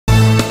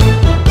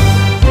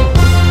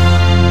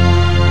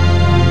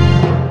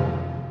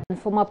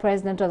Former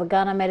president of the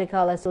Ghana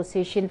Medical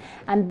Association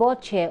and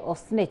board chair of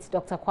SNIT,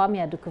 Dr.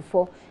 Addo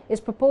Kuffour, is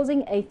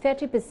proposing a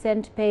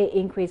 30% pay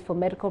increase for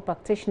medical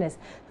practitioners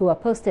who are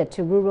posted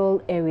to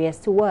rural areas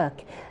to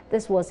work.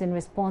 This was in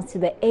response to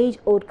the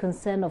age-old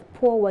concern of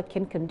poor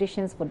working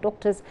conditions for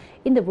doctors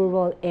in the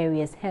rural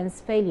areas, hence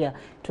failure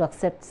to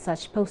accept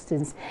such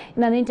postings.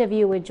 In an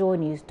interview with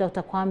JoyNews,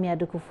 Dr.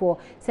 Addo Kuffour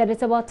said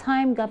it's about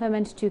time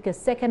government took a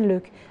second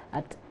look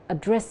at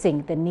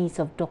addressing the needs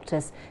of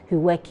doctors who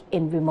work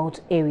in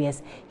remote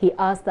areas. He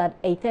asked that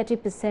a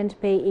 30%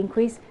 pay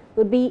increase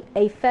would be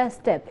a first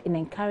step in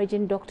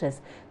encouraging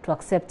doctors to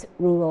accept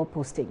rural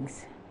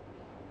postings.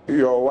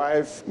 Your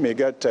wife may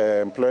get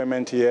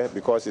employment here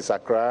because it's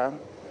Accra.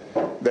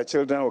 The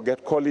children will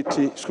get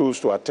quality schools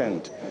to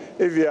attend.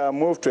 If you are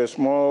moved to a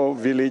small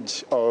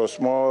village or a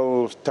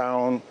small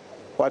town,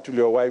 what will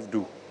your wife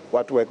do?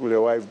 What work will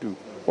your wife do?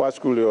 What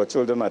school will your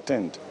children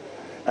attend?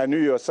 And you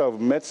yourself,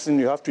 medicine,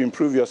 you have to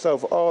improve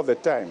yourself all the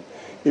time.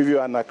 If you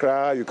are in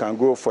Accra, you can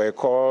go for a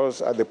course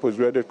at the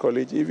postgraduate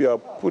college. If you are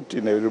put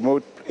in a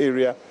remote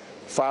area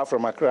far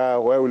from Accra,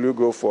 where will you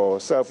go for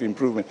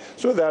self-improvement?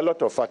 So there are a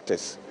lot of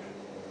factors.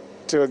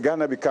 Till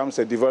Ghana becomes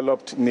a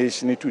developed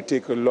nation, it will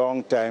take a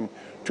long time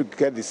to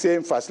get the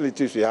same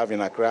facilities we have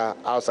in Accra,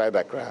 outside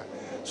Accra.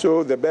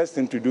 So the best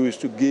thing to do is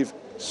to give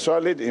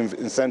solid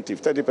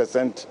incentive,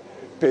 30%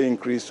 pay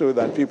increase, so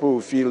that people will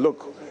feel,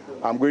 look,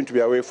 I'm going to be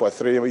away for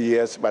 3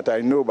 years, but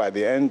I know by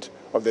the end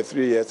of the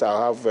 3 years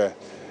I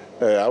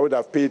would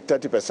have paid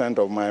 30%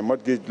 of my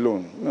mortgage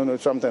loan.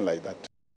 Something like that.